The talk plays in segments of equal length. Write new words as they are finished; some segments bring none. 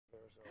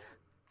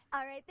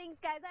All right, thanks,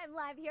 guys. I'm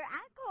live here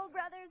at Cole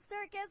Brothers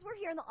Circus. We're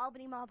here in the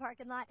Albany Mall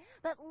parking lot.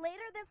 But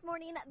later this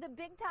morning, the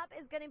big top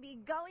is going to be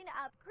going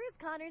up. Chris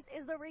Connors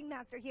is the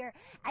ringmaster here.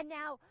 And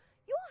now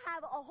you'll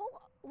have a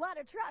whole lot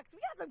of trucks. We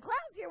got some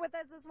clowns here with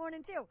us this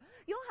morning, too.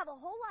 You'll have a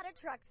whole lot of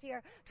trucks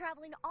here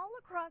traveling all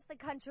across the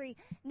country,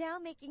 now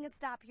making a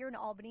stop here in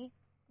Albany.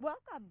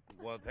 Welcome.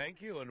 Well,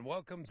 thank you, and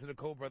welcome to the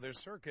Cole Brothers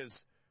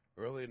Circus.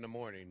 Early in the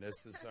morning.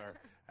 This is our,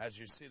 as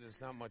you see, there's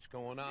not much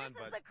going on.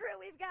 This is the crew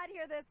we've got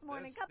here this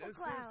morning. Couple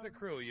clowns. This is the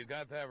crew. You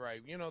got that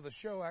right. You know, the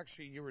show,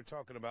 actually, you were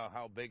talking about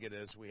how big it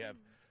is. We have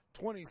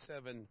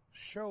 27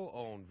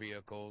 show-owned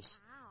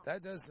vehicles. Wow.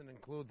 That doesn't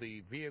include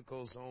the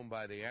vehicles owned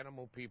by the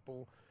animal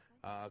people,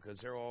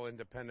 because they're all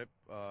independent,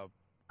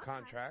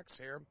 contracts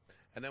here.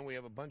 And then we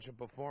have a bunch of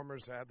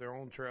performers that have their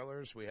own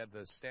trailers. We have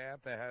the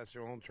staff that has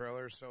their own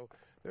trailers. So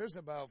there's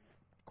about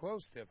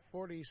close to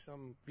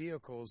 40-some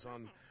vehicles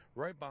on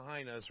right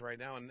behind us right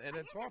now, and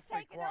it's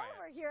awfully quiet.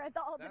 Over here at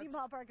the Albany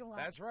Mall parking lot.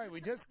 That's right. We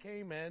just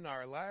came in.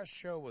 Our last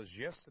show was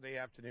yesterday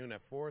afternoon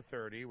at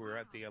 4:30. We were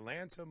at the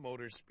Atlanta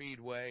Motor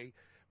Speedway.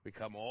 We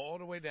come all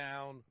the way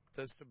down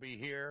just to be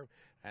here,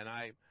 and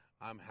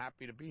I'm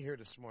happy to be here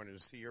this morning to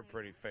see your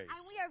pretty face.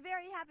 And we are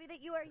very happy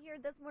that you are here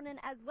this morning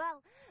as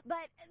well.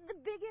 But the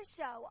biggest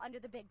show under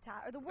the big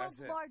top, or the world's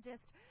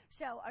largest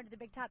show under the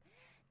big top.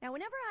 Now,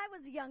 whenever I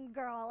was a young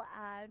girl,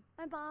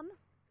 my mom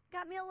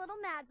got me a little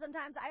mad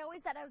sometimes. I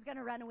always said I was going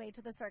to run away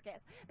to the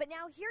circus. But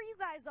now here you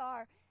guys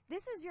are.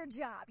 This is your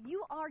job.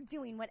 You are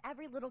doing what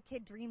every little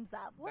kid dreams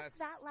of. What's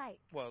that like?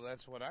 Well,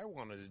 that's what I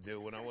wanted to do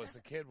when I was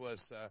a kid,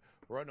 was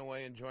run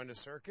away and join the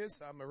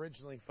circus. I'm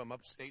originally from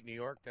upstate New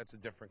York. That's a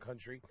different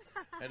country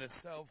in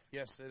itself.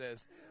 Yes, it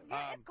is.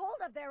 Yeah, it's cold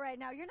up there right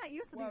now. You're not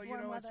used to this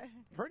warm weather.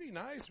 It's pretty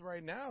nice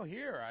right now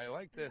here. I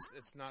like this.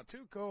 It's not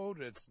too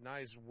cold. It's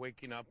nice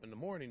waking up in the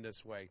morning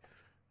this way.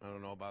 I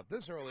don't know about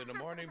this early in the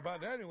morning,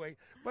 but anyway,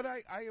 but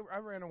I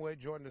ran away,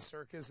 joined the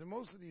circus, and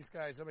most of these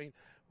guys, I mean,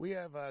 we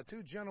have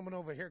two gentlemen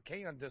over here.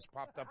 Kayon just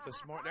popped up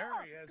this morning. There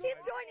he is. He's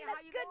joining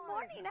us. Good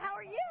morning. How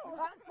are you?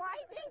 I'm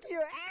fine, thank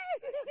you.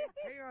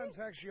 Kayon's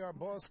actually our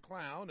boss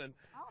clown, and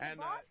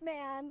boss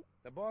man.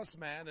 The boss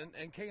man,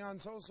 and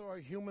Kayon's also a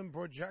human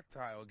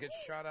projectile.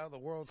 Gets shot out of the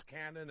world's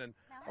cannon, and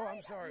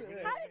I'm sorry.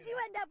 How did you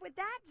end up with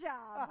that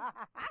job?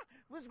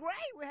 It was great.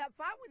 We have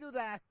fun. We do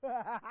that.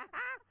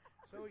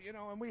 So, you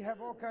know, and we have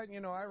all kind,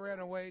 you know, I ran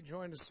away,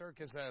 joined the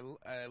circus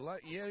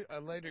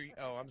later.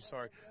 Oh, I'm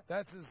sorry.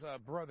 That's his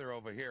brother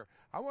over here.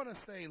 I want to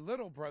say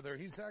little brother.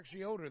 He's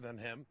actually older than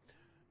him.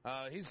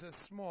 He's a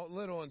small,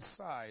 little in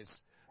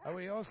size.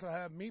 We also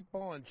have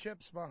Meatball and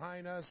Chips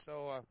behind us,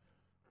 so,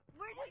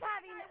 we're just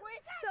having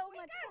so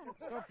much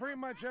fun. So pretty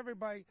much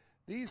everybody,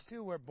 these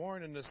two were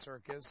born in the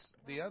circus.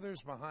 The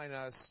others behind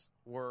us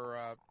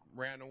were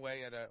ran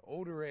away at an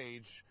older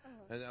age,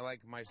 and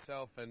like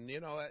myself. And you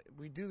know,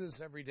 we do this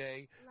every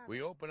day.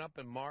 We open up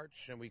in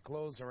March and we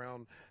close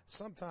around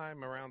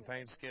sometime around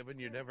Thanksgiving.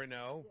 You never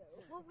know.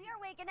 Well, we are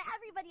waking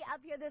everybody up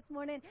here this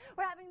morning.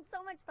 We're having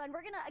so much fun.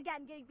 We're gonna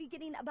again be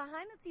getting a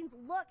behind-the-scenes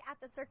look at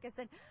the circus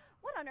and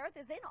what on earth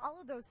is in all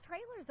of those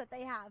trailers that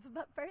they have.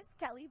 But first,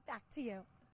 Kelly, back to you.